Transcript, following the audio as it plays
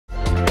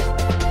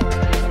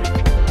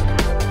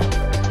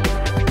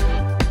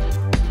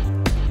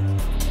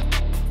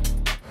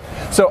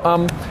So,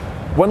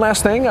 one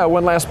last thing,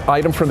 one last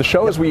item for the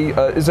show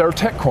is our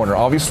Tech Corner.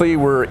 Obviously,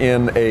 we're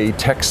in a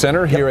tech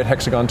center here at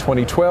Hexagon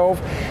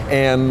 2012,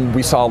 and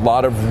we saw a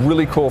lot of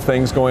really cool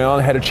things going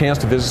on. Had a chance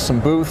to visit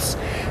some booths,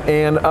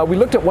 and we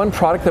looked at one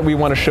product that we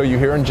want to show you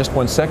here in just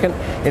 1 second,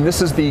 and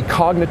this is the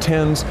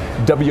Cognitens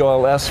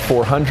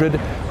WLS400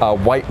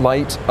 white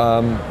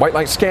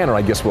light scanner,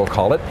 I guess we'll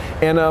call it.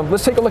 And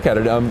let's take a look at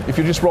it. If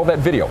you just roll that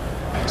video.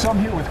 So I'm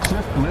here with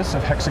Cliff Bliss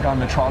of Hexagon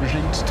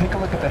Metrology to take a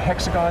look at the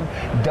Hexagon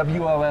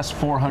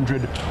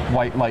WLS400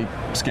 white light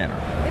scanner.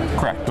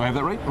 Correct. Do I have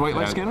that right? White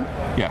light scanner?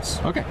 Yes.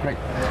 Okay, great.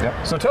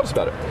 Yep. So tell us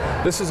about it.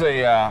 This is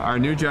our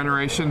new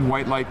generation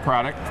white light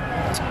product.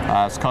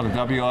 It's called the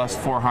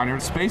WLS400.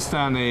 It's based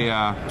on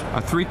a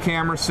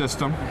 3-camera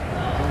system.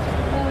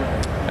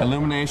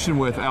 Illumination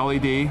with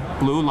LED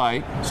blue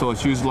light, so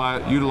it's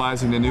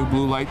utilizing the new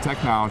blue light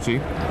technology.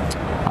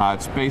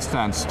 It's based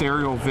on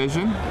stereo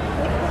vision,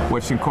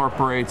 which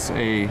incorporates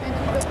a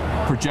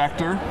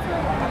projector,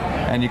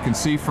 and you can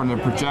see from the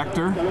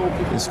projector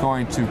it's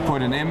going to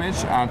put an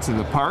image onto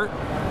the part.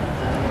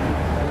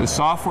 The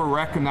software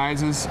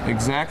recognizes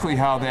exactly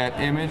how that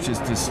image is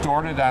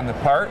distorted on the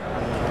part,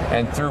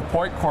 and through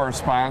point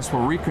correspondence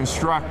will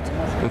reconstruct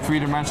the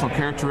 3-dimensional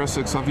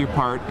characteristics of your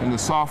part in the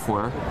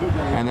software,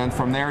 and then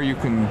from there you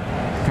can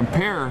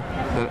compare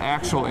the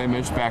actual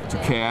image back to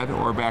CAD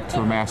or back to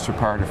a master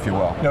part, if you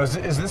will. Now, is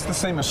this the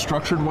same as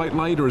structured white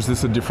light, or is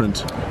this a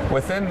different?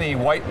 Within the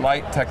white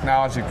light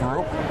technology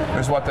group,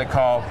 there's what they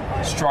call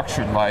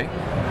structured light,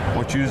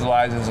 which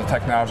utilizes a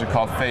technology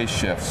called phase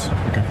shifts.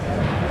 Okay.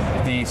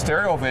 The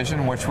stereo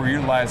vision, which we're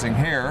utilizing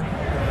here,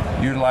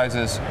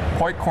 utilizes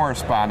point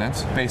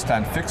correspondence based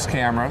on fixed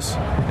cameras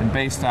and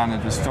based on a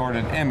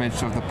distorted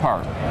image of the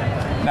part.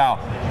 Now,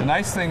 the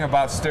nice thing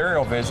about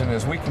stereo vision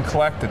is we can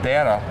collect the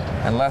data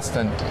in less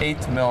than 8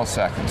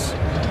 milliseconds.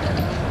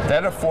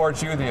 That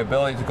affords you the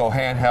ability to go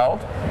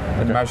handheld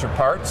and measure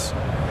parts.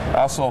 It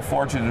also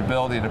affords you the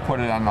ability to put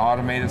it on an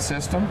automated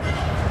system,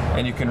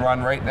 and you can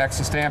run right next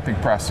to stamping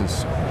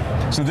presses.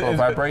 So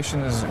vibration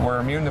is, we're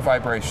immune to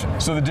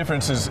vibration. So the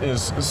difference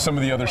is some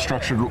of the other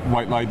structured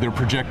white light, they're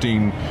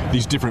projecting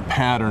these different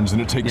patterns,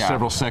 and it takes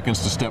several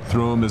seconds to step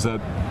through them. Is that?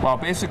 Well,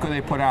 basically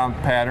they put on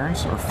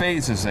patterns, or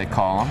phases they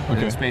call them.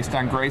 Okay. It's based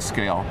on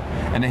grayscale,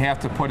 and they have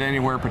to put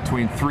anywhere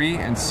between 3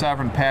 and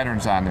 7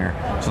 patterns on there.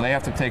 So they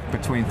have to take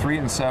between 3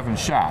 and 7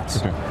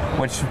 shots,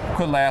 which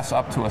could last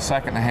up to 1.5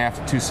 seconds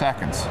to 2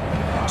 seconds.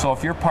 So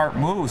if your part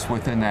moves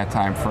within that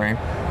time frame,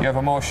 you have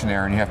a motion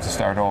error and you have to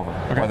start over,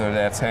 whether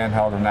that's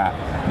handheld or not.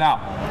 Now,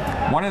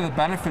 one of the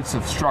benefits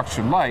of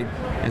structured light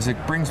is it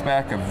brings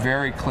back a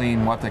very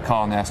clean, what they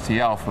call an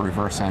STL for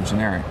reverse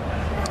engineering.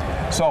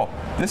 So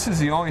this is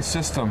the only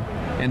system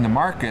in the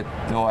market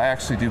that will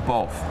actually do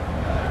both.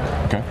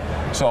 Okay.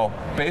 So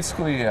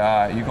basically,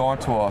 you go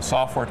into a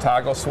software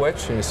toggle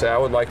switch and you say, I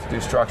would like to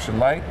do structured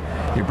light.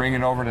 You bring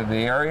it over to the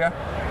area,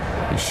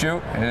 you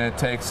shoot, and it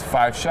takes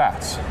 5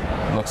 shots.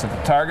 It looks at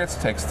the targets,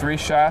 takes 3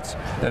 shots,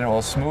 then it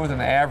will smooth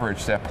and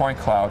average that point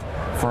cloud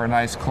for a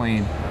nice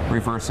clean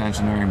reverse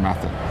engineering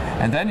method.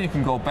 And then you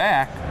can go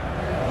back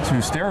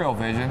to stereo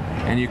vision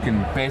and you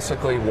can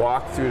basically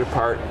walk through the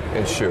part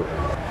and shoot.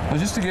 So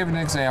just to give an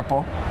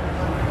example,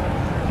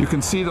 you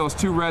can see those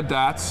 2 red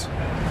dots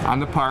on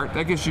the part.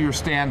 That gives you your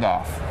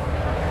standoff.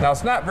 Now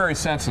it's not very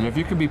sensitive.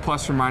 You can be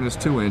plus or minus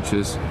 2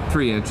 inches,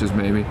 3 inches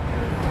maybe.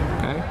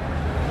 Okay?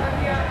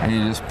 And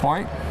you just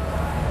point,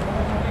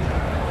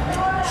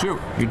 shoot,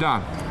 you're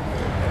done.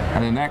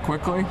 And then that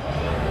quickly,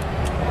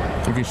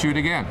 you can shoot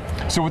again.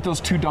 So with those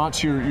 2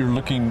 dots, you're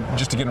looking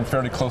just to get them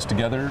fairly close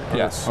together?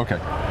 Yes. Okay.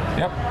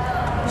 Yep.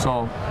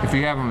 So if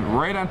you have them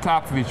right on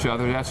top of each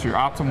other, that's your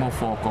optimal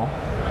focal.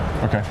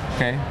 Okay.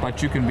 Okay,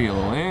 but you can be a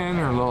little in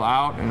or a little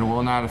out, and it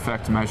will not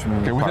affect the measurement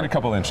of the within part. a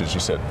couple inches, you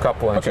said? A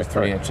couple inches,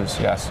 3 inches,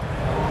 yes.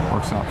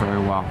 Works out very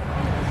well.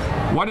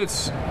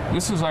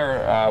 This is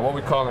our what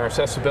we call our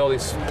accessibility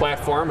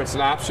platform. It's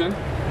an option.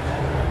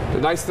 The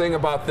nice thing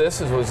about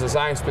this is it was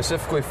designed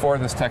specifically for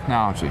this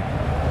technology.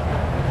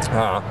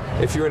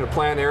 If you're in a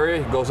plant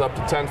area, it goes up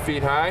to 10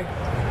 feet high,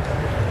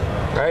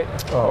 right?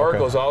 Or it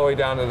goes all the way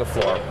down to the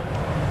floor.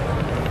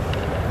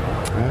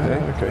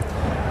 Okay.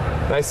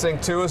 Nice thing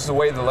too is the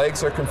way the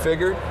legs are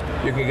configured.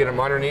 You can get them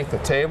underneath the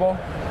table,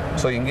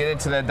 so you can get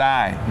into that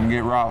die. You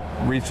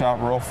can reach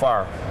out real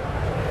far.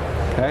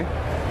 Okay.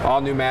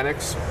 All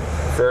pneumatics,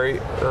 very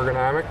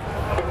ergonomic.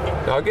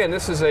 Now again,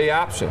 this is an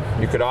option.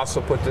 You could also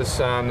put this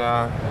on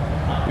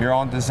your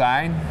own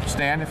design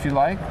stand if you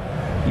like.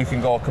 You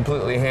can go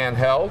completely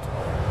handheld.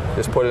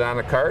 Just put it on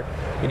a cart.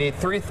 You need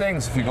 3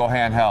 things if you go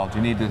handheld.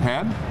 You need the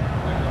head,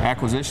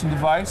 acquisition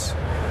device.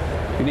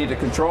 You need the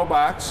control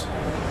box,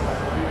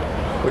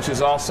 which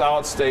is all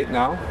solid state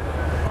now,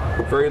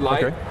 very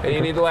light, and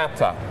you need the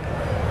laptop.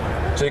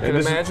 So you can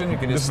imagine, you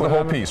can just put the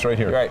whole piece right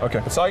here. Right. Okay.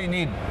 That's all you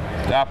need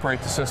to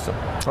operate the system.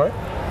 All right.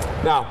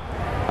 Now,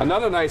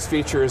 another nice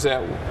feature is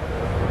that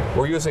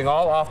we're using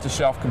all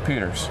off-the-shelf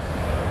computers.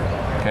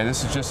 Okay,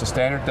 this is just a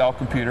standard Dell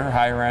computer,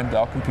 higher-end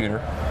Dell computer,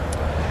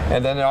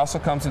 and then it also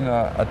comes in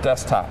a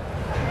desktop.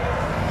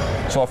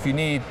 So if you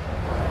need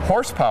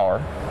horsepower,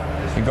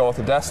 you go with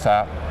the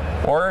desktop,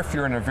 or if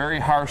you're in a very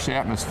harsh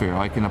atmosphere,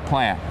 like in a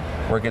plant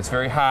where it gets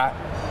very hot,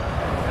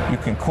 you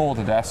can cool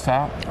the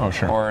desktop. Oh,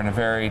 sure. Or in a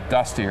very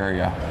dusty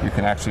area, you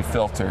can actually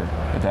filter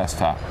the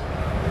desktop.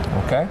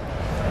 Okay?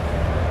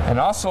 And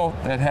also,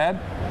 that head,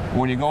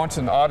 when you go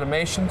into an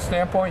automation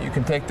standpoint, you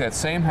can take that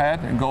same head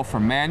and go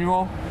from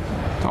manual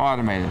to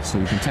automated. So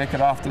you can take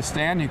it off the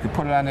stand, you can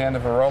put it on the end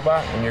of a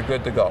robot, and you're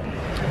good to go.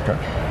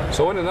 Okay.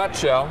 So in a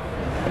nutshell,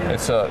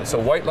 it's a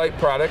white light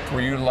product.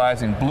 We're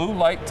utilizing blue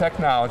light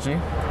technology.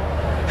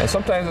 And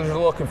sometimes there's a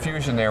little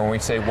confusion there when we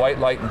say white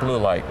light and blue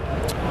light.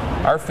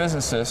 Our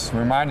physicists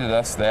reminded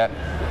us that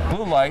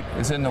blue light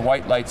is in the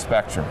white light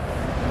spectrum.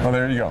 Well,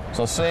 there you go.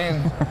 So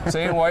saying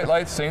white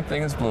light, same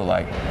thing as blue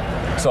light.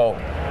 So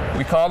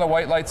we call it a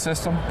white light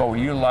system, but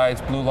we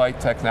utilize blue light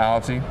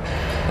technology.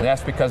 And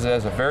that's because it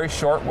has a very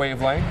short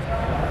wavelength.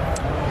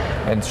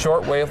 And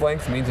short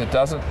wavelength means it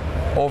doesn't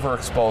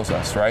overexpose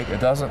us, right? It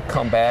doesn't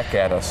come back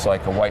at us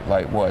like a white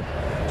light would.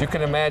 You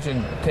can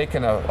imagine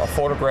taking a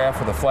photograph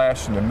with a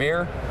flash in the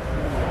mirror,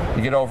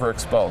 you get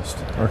overexposed.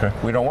 Okay.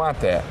 We don't want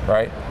that,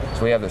 right?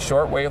 So we have the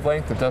short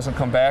wavelength that doesn't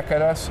come back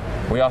at us.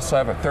 We also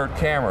have a third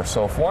camera,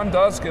 so if one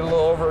does get a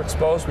little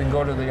overexposed, we can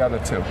go to the other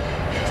two.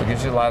 So it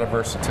gives you a lot of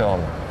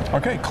versatility.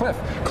 Okay,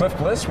 Cliff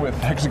Bliss with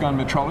Hexagon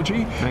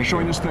Metrology,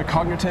 showing us the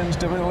Cognitens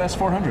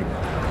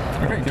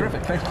WLS400. Okay,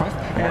 terrific. Thanks, Cliff.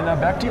 And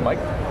back to you, Mike.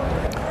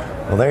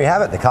 Well, there you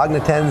have it, the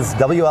Cognitens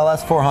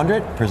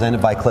WLS400,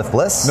 presented by Cliff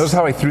Bliss. Notice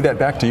how I threw that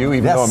back to you,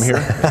 even though I'm here?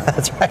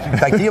 That's right.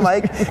 Back to you,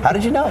 Mike. How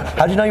did you know?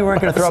 How did you know you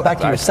weren't going to throw it back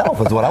to yourself,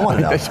 is what I want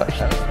to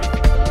know.